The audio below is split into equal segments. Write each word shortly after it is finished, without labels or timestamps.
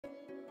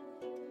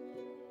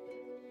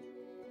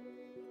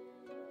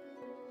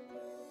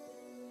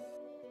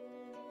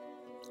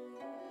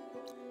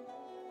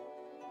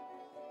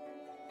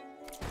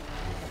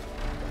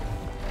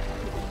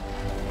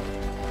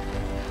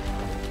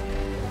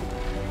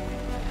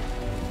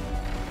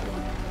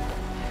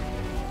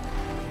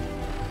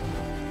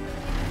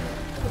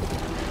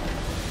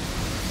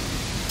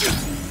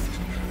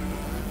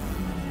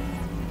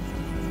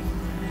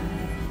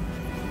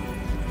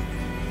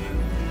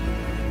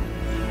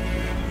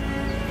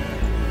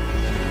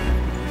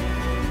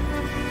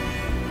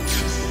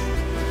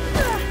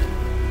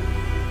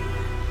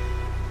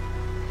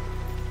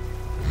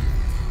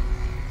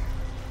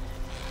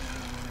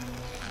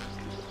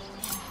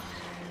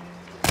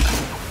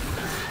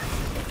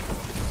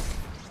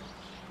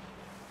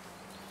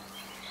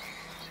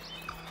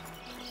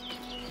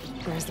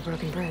Where's the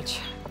broken bridge?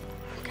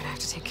 I'm gonna have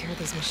to take care of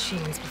these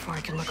machines before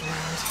I can look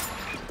around.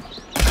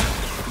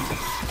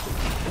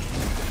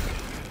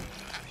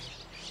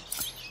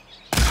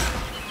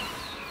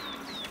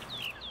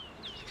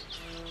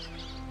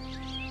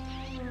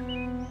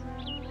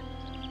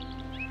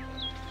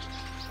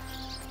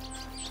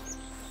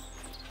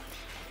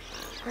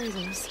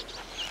 Razors.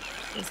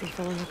 Busy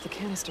filling up the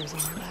canisters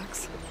on our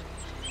backs.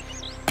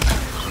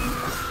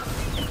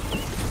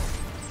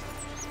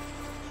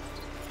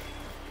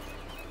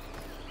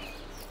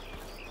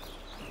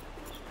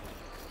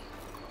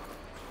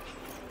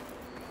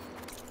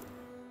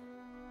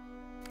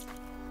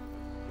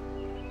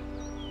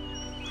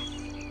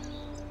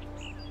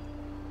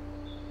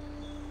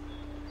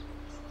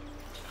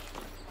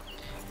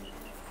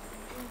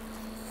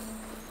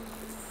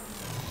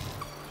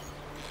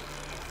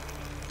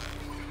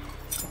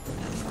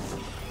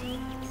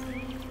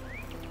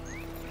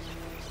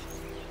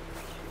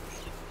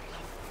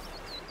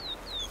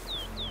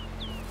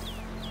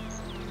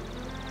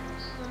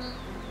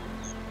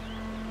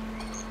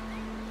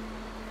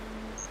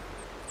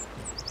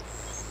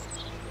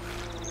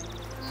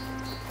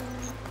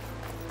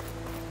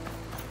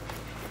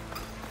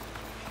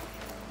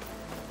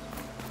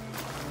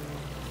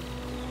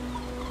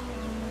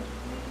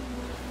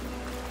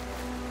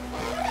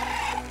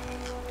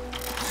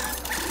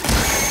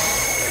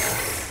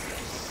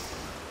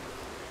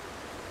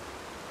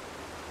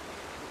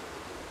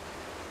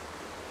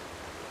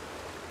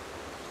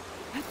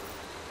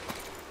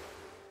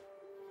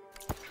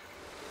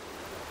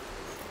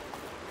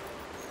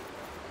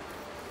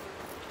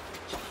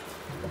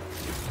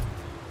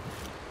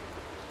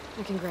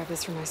 I can grab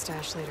this from my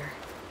stash later.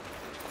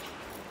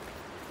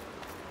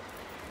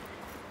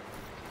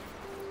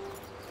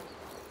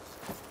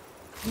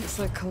 Looks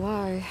like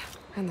Kalai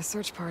and the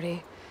search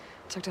party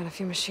took down a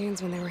few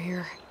machines when they were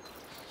here.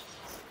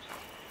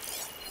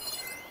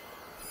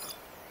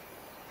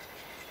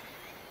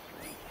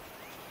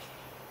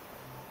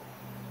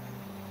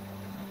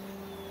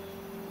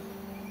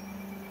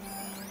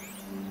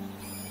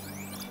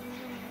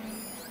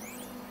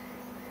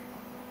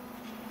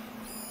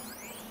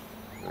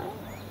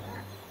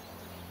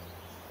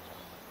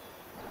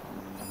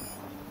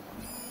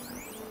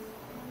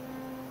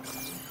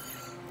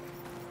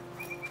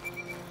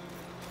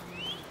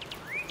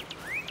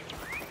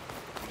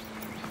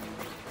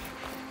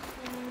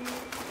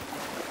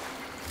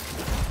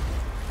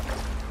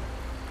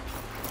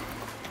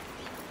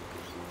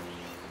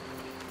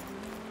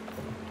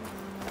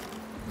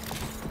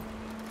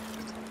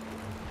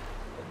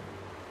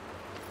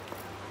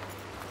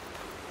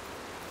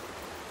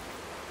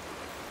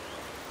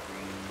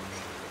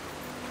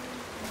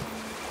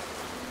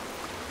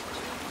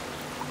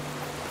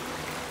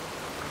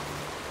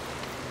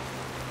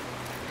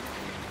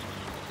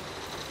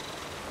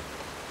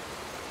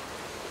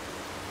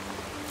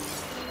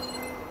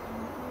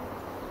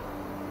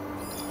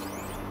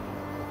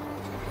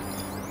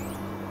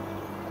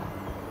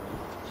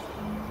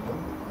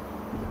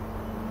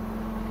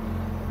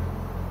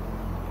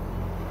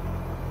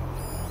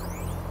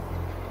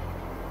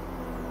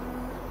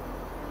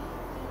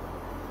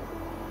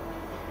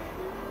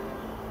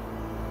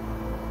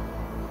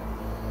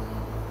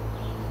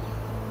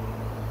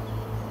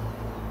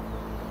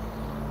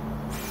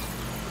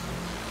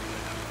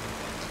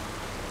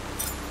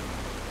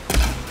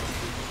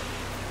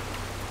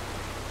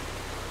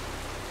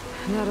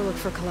 Now to look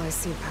for Kalai's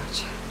seed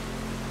pouch.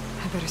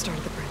 I better start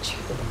at the bridge.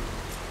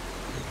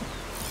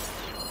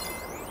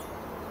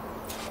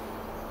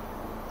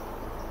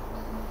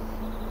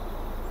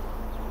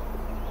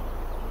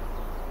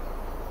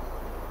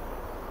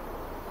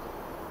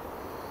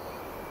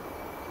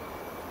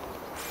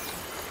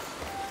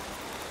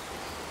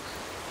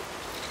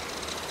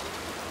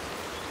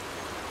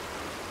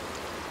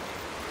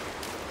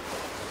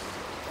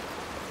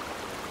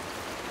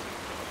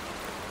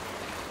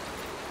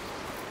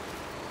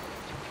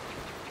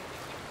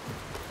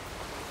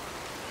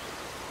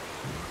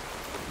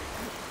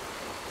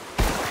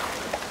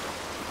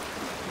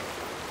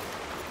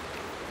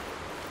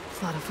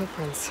 A lot of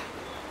footprints.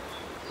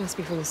 Must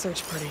be from the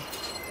search party.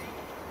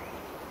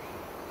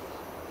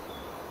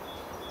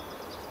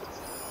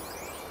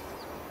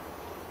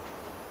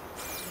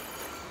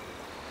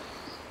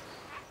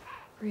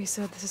 Bree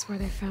said this is where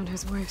they found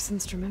his wife's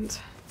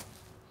instrument.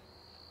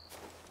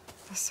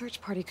 The search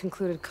party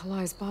concluded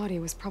Kalai's body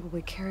was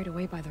probably carried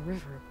away by the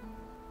river.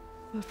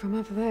 But from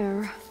up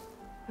there,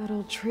 that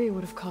old tree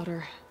would have caught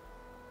her.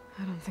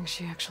 I don't think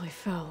she actually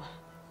fell.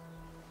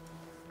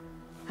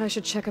 I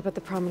should check up at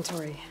the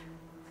Promontory.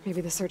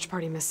 Maybe the search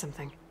party missed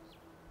something.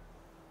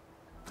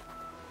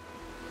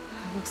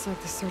 It looks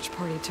like the search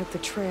party took the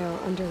trail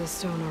under the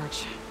stone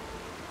arch.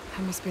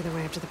 That must be the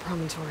way up to the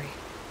Promontory.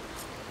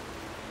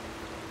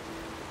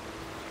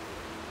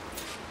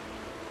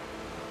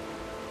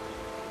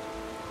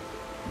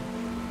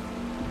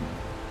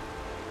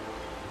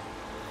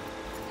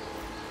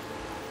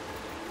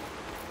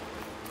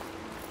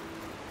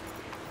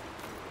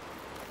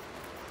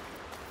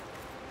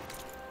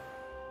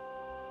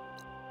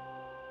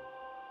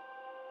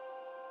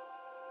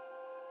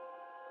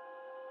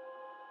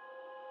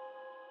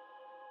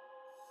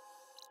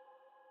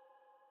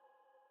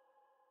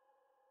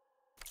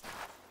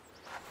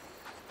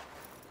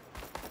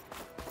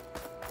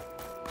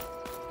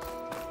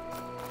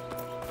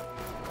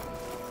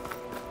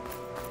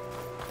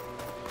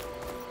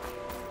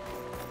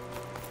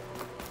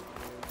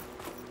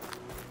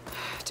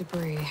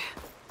 debris.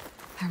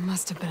 There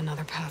must have been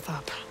another path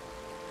up.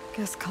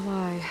 Guess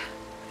Kalai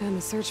and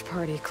the search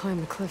party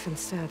climbed the cliff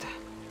instead.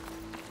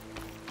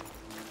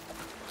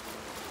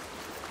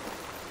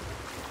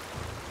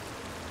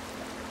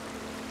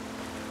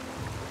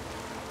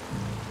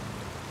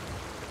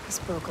 This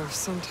broke off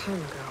some time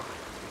ago.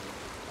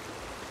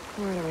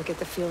 Why do I get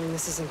the feeling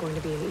this isn't going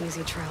to be an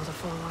easy trail to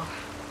follow?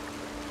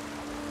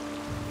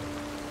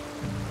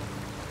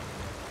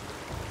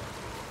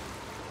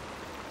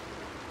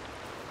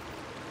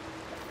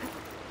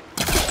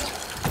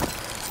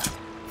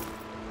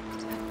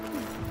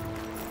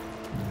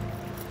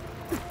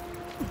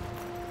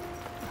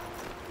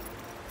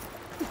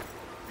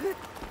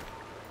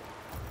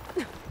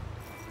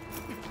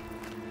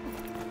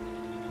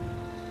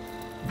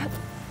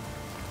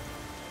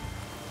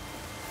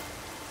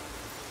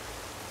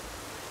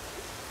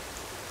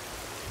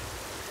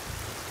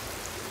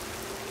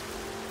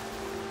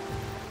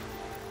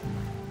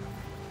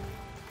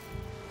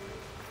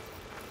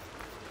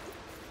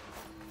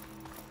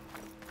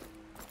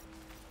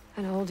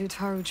 An old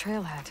Utaru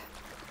trailhead.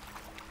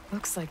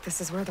 Looks like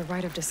this is where the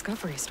Rite of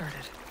Discovery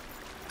started.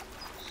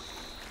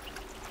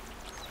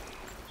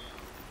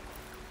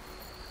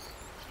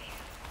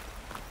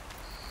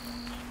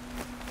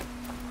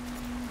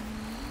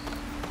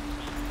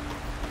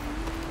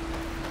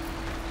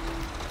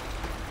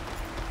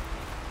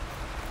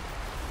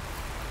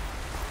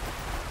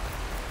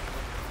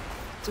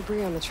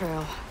 Debris on the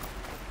trail.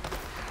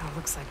 It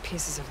looks like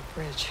pieces of a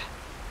bridge.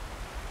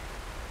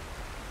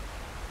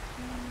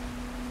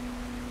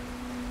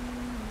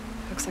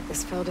 Looks like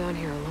this fell down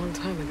here a long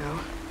time ago.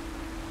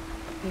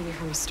 Maybe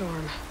from a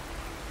storm.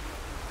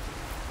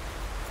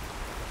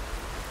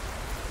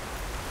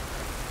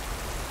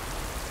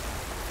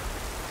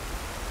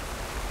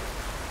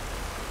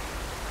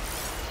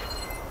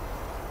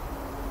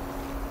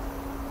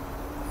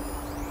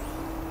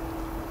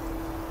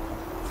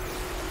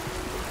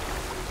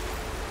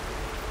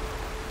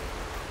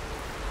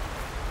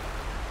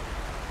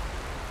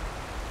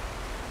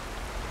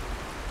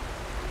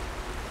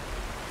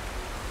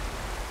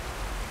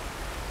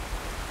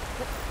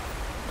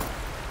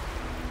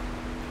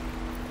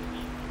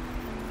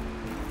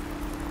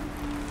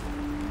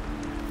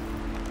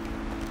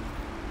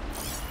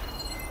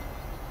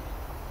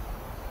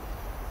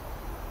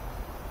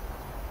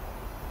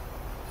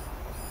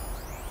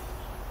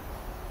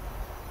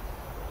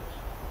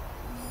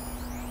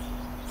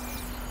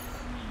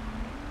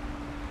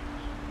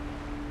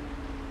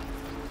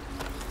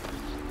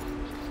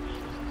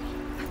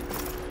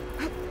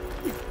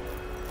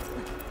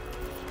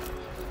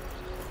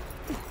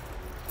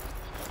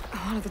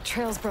 One of the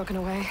trail's broken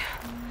away.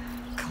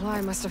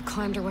 Kalai must have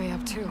climbed her way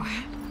up, too.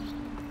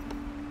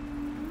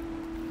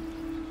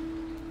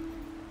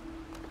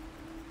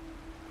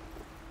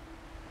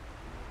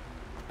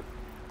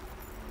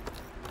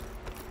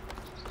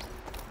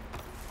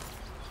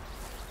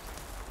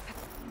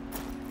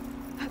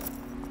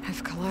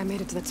 If Kalai made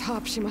it to the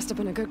top, she must have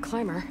been a good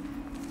climber.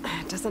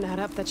 It doesn't add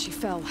up that she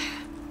fell.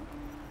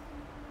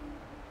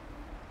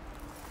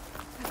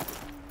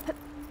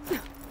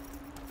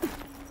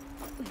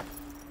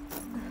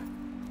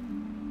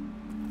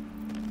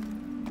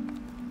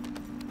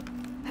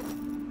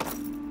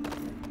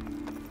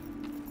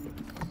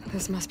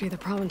 This must be the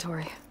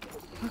Promontory.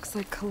 Looks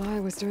like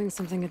Kalai was doing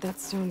something at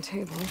that stone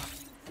table.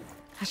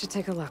 I should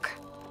take a look.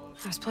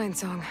 I was playing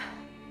song,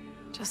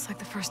 just like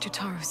the first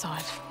Utaru saw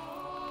it.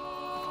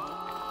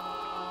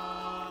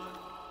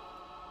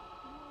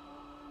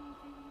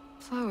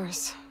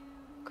 Flowers,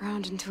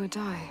 ground into a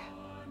dye.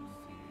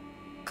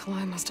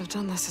 Kalai must have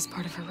done this as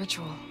part of her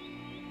ritual.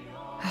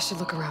 I should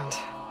look around.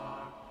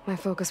 My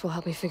focus will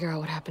help me figure out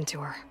what happened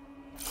to her.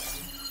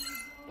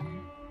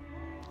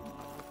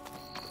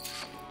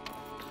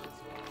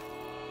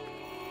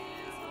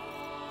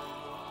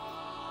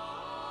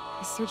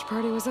 The search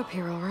party was up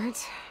here, all right.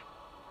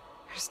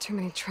 There's too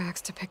many tracks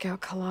to pick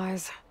out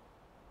Kalai's.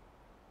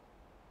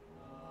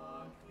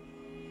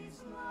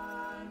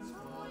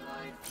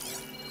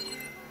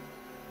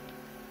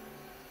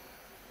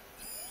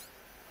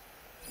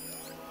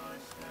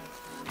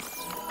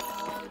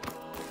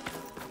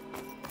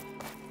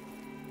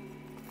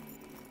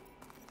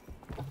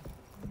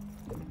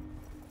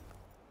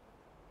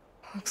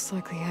 Looks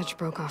like the edge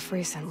broke off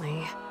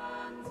recently.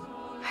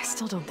 I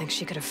still don't think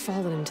she could have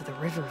fallen into the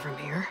river from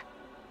here.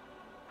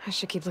 I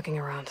should keep looking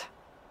around.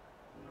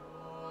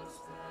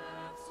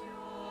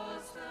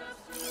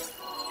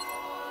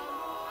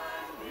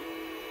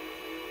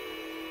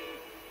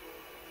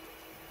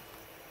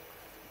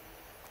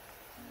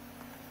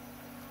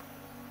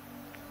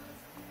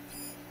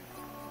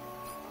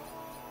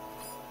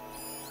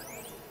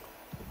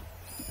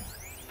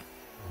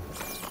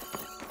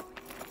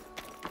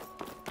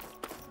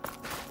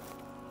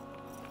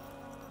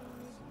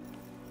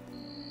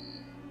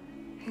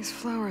 These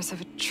flowers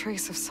have a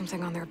trace of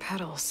something on their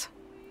petals.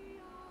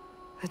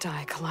 The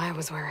dye Kalai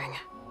was wearing.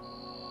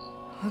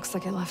 Looks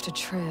like it left a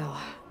trail.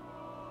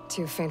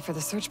 Too faint for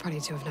the search party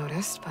to have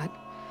noticed, but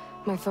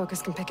my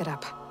focus can pick it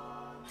up.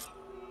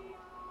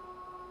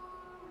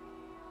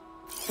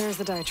 There's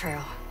the dye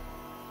trail.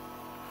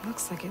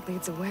 Looks like it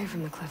leads away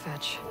from the cliff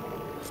edge.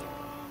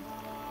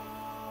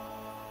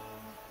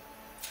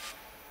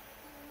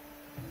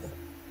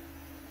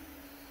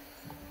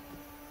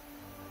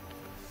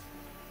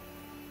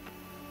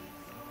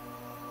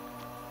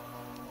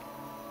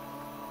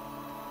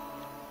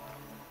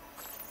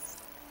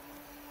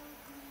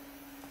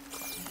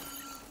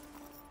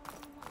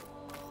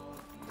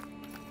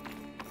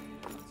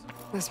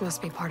 This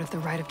must be part of the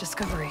rite of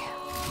discovery.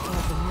 All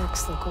of the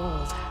marks look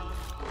old.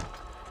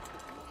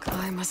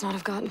 Kalai must not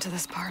have gotten to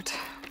this part.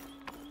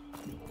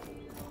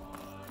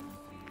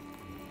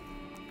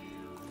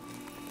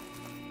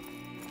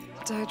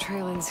 Dye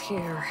trail ends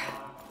here,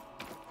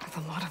 with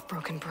a lot of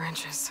broken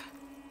branches.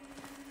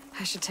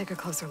 I should take a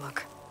closer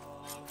look.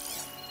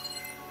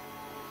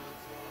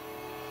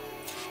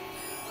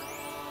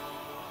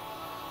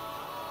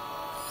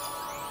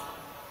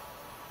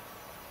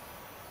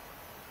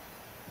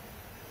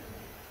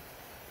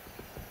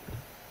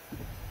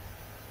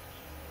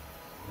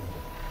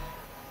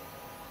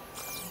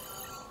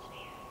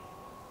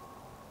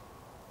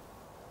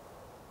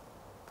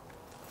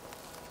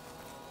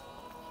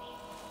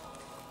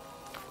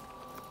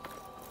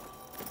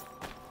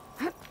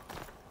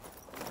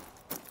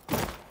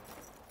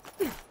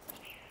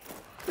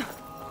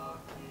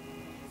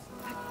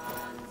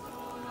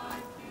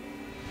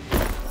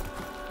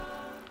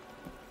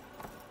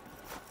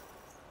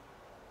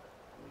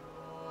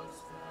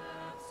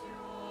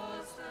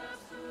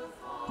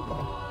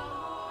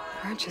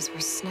 Branches were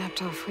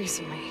snapped off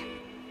recently.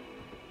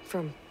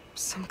 From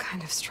some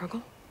kind of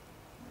struggle?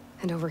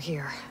 And over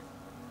here,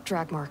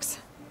 drag marks.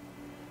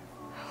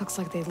 Looks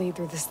like they lead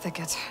through this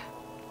thicket.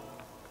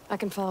 I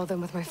can follow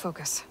them with my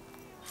focus.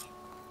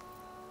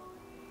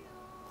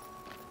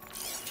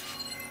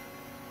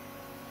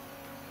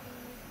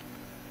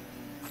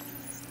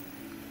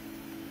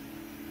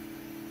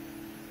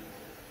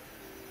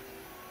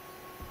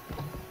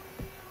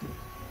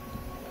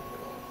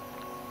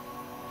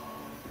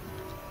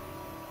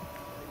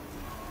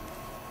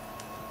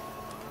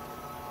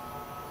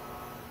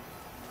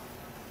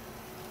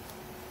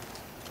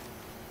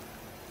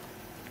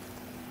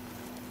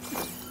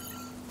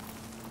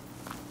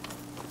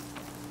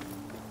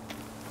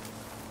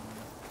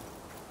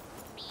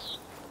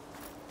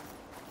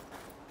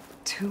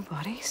 Two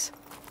bodies?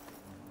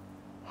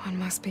 One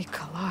must be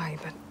Kalai,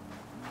 but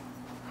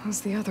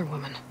who's the other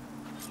woman?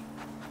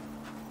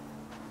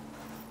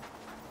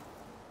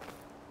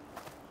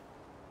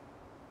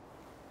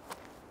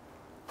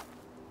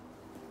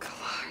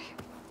 Kalai.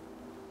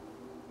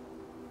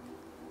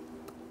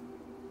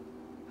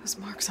 Those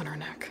marks on her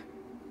neck.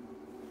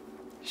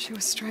 She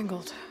was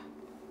strangled.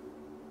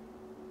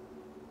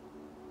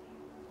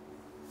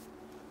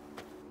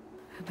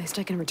 At least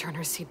I can return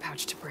her seed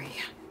pouch to Bree.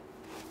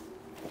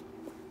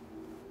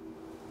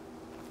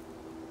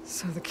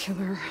 So the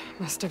killer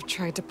must have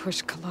tried to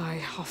push Kalai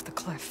off the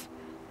cliff.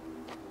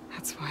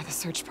 That's why the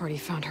search party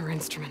found her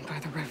instrument by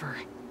the river.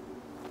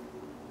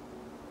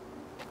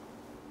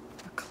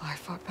 But Kalai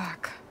fought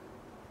back.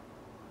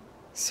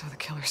 So the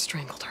killer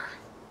strangled her.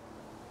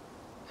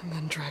 And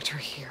then dragged her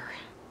here.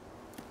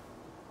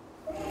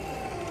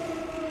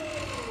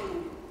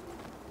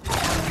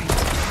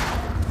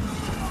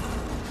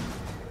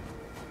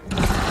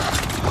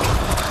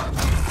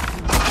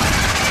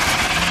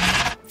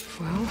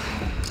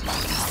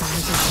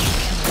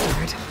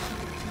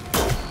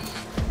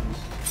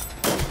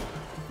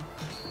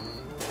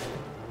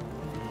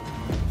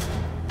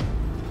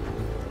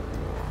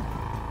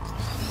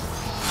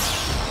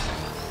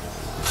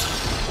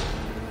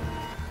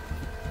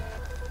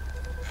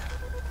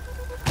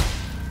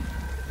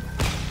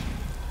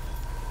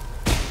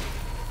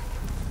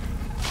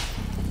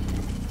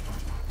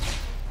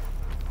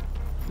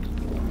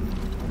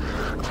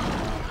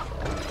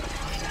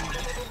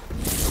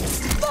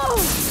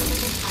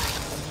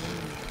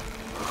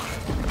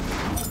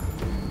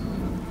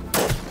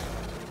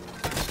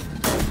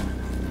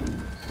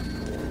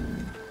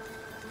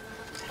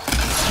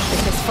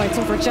 Fight's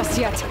over just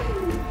yet.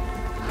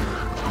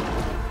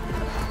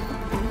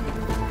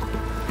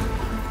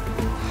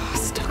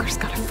 Stalker's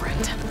got a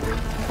friend.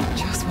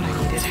 Just what I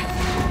needed.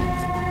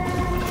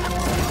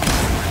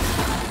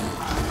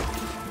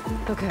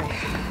 Okay.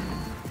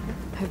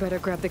 I better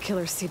grab the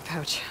killer's seed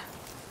pouch.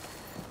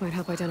 Might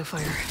help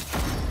identify her.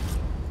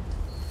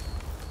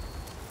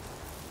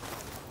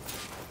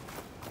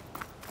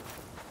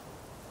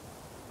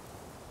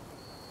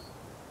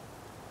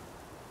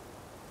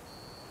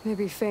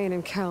 Maybe Fane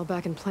and Cal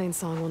back in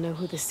Plainsong will know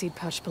who this seed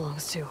pouch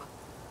belongs to.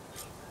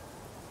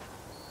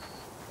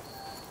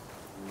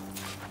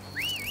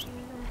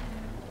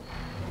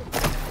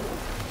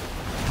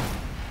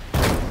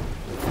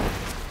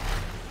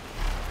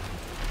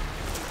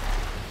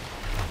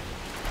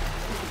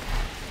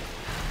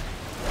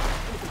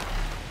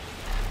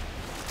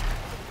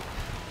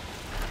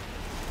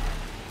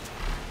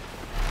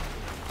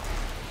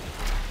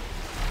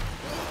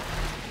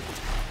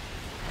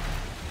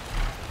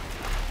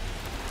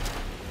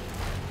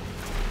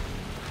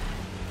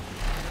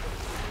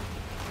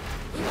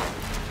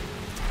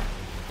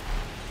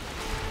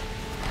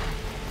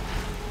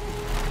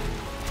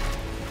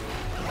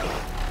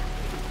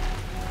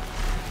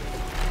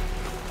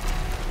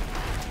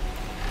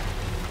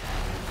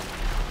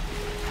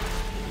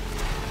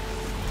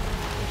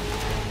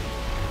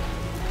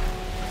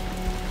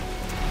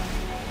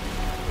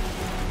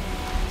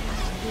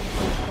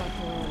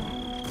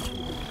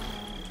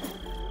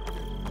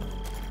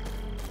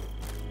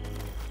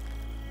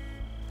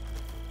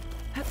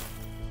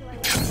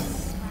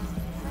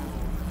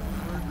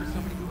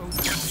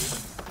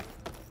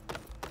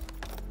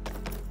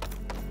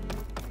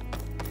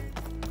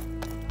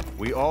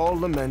 We all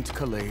lament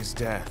Kalei's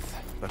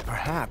death, but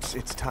perhaps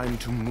it's time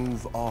to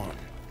move on.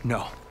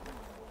 No.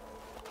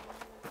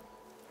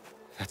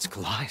 That's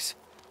Kalai's.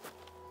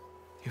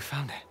 You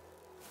found it.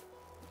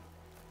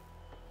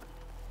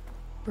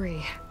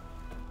 Bree.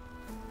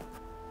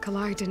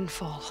 Kalai didn't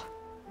fall.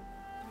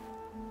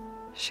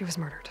 She was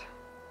murdered.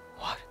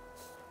 What?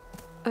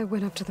 I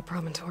went up to the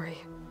Promontory.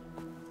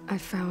 I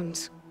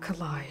found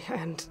Kalai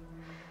and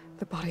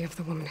the body of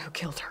the woman who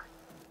killed her.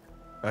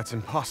 That's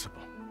impossible.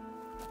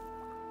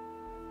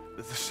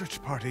 The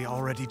search party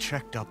already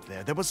checked up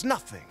there. There was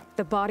nothing.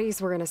 The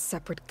bodies were in a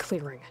separate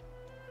clearing.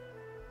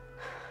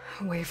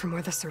 Away from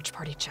where the search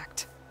party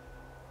checked.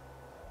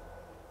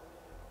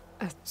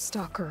 A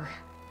stalker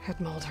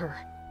had mauled her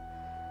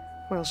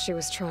while she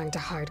was trying to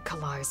hide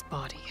Kalai's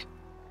body.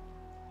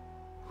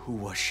 Who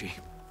was she?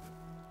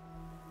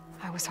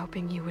 I was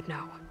hoping you would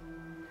know.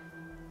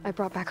 I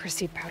brought back her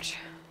seed pouch.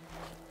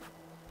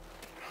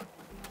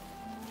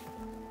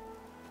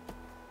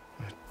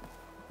 It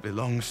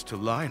belongs to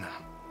Lina.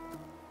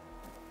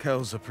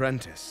 Kel's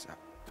apprentice.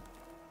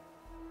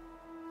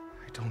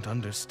 I don't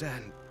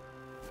understand.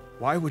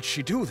 Why would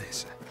she do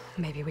this?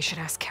 Maybe we should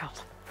ask Kel.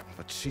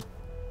 But she...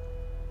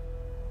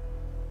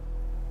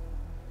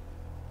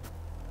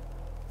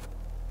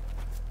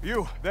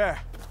 You,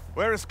 there.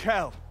 Where is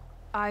Kel?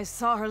 I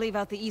saw her leave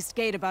out the east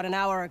gate about an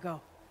hour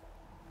ago.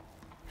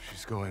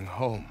 She's going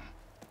home.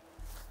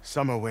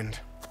 Summerwind.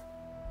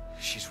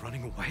 She's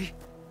running away?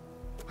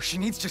 She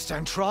needs to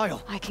stand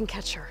trial. I can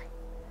catch her.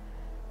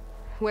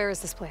 Where is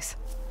this place?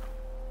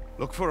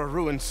 Look for a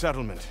ruined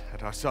settlement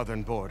at our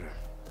southern border.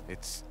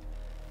 It's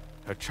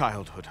her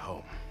childhood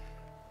home.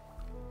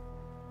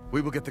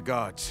 We will get the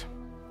guards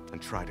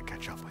and try to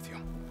catch up with you.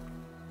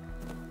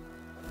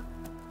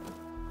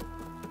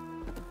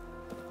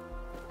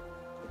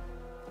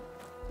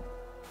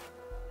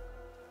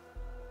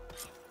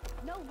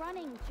 No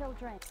running,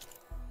 children.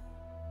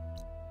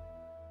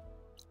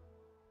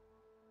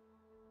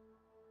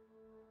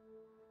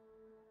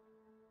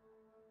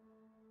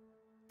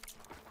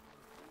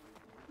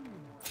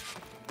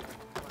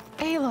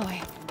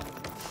 Aloy!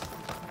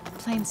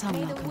 Plain song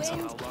May the welcomes you.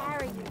 winds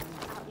carry you,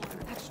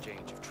 outlander.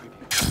 Exchange of tribute.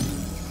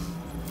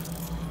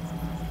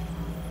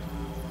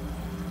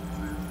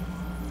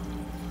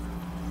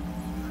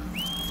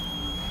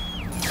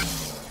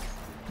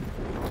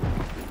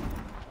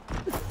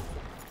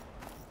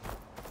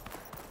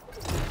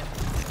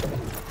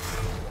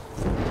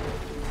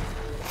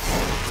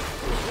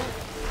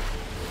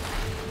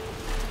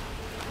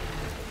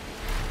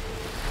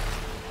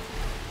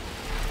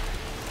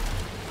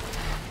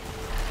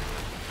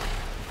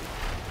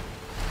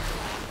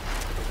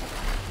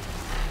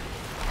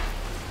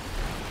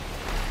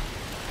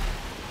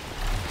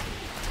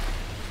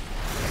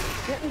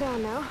 Getting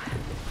down now.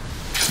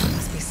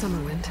 Must be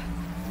Summerwind.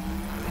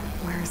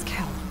 Where is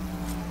Kel?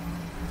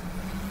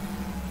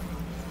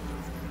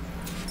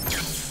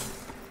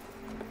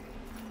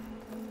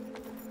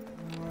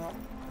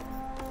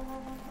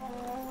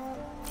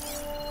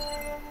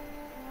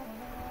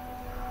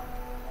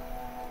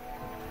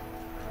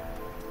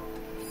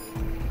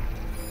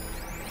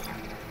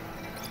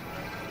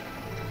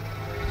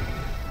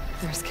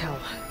 There's Kel.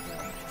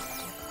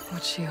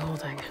 What's she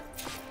holding?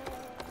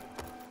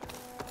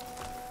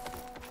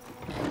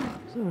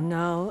 So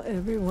now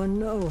everyone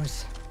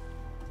knows.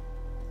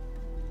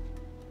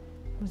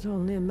 It was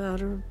only a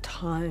matter of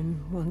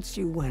time once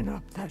you went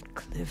up that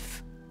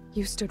cliff.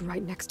 You stood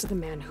right next to the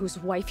man whose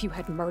wife you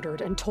had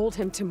murdered and told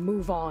him to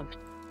move on.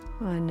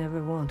 I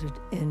never wanted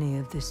any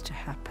of this to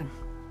happen.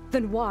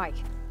 Then why?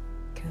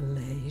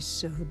 Kalei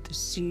sowed the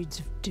seeds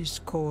of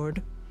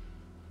discord.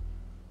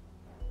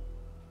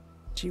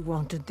 She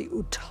wanted the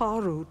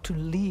Utaru to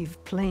leave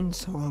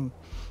Plainsong,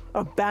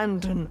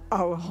 abandon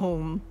our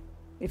home.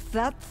 If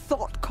that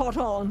thought caught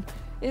on,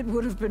 it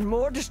would have been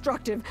more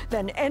destructive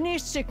than any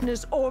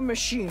sickness or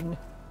machine.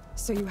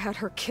 So you had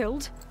her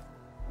killed?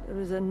 There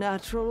is a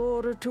natural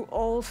order to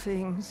all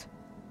things.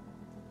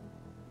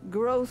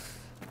 Growth,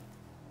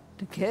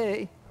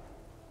 decay,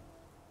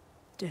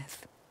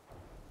 death.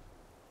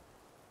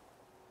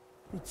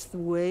 It's the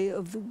way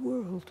of the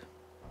world.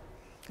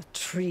 A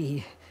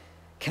tree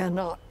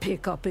cannot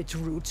pick up its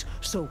roots,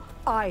 so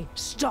I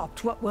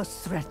stopped what was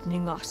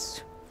threatening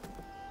us.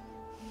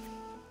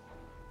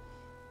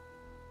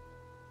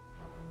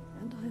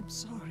 And I'm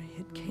sorry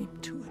it came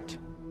to it.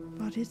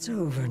 But it's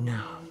over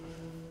now.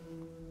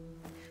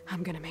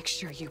 I'm gonna make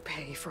sure you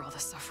pay for all the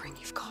suffering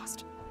you've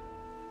caused.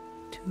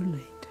 Too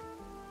late.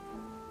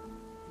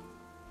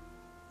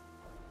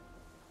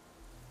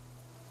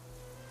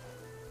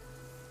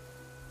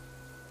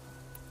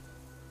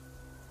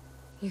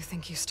 You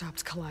think you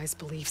stopped Kalai's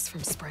beliefs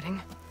from spreading?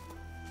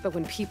 But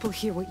when people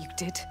hear what you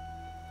did,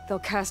 they'll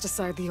cast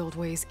aside the old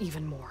ways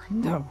even more.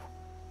 No.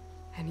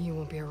 And you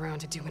won't be around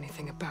to do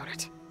anything about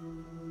it.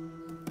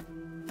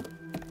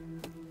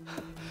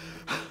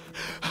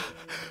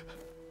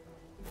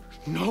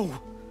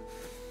 No!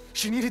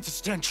 She needed to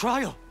stand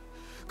trial!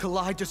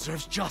 Kalai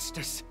deserves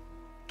justice!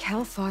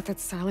 Kel thought that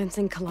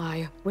silencing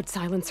Kalai would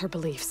silence her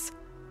beliefs.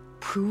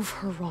 Prove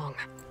her wrong.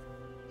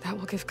 That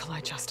will give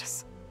Kalai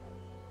justice.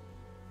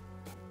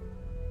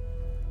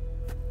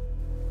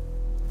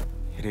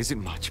 It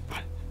isn't much,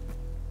 but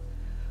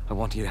I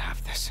want you to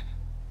have this.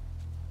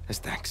 As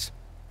thanks.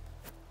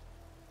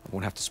 I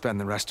won't have to spend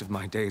the rest of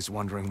my days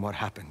wondering what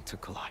happened to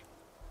Kalai.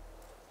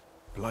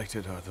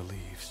 Blighted are the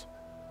leaves.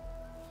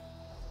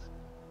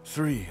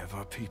 3 of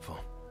our people,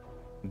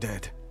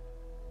 dead.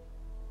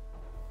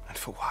 And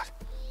for what?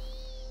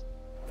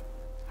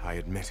 I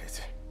admit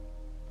it.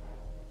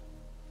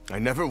 I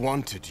never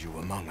wanted you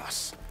among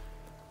us.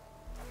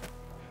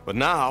 But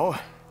now,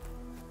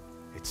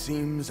 it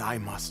seems I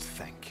must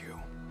thank you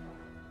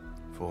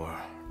for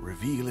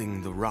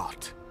revealing the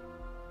rot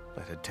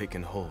that had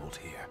taken hold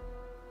here.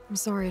 I'm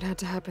sorry it had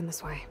to happen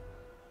this way.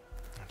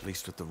 At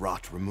least with the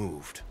rot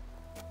removed,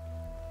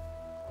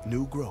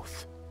 new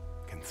growth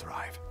can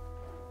thrive.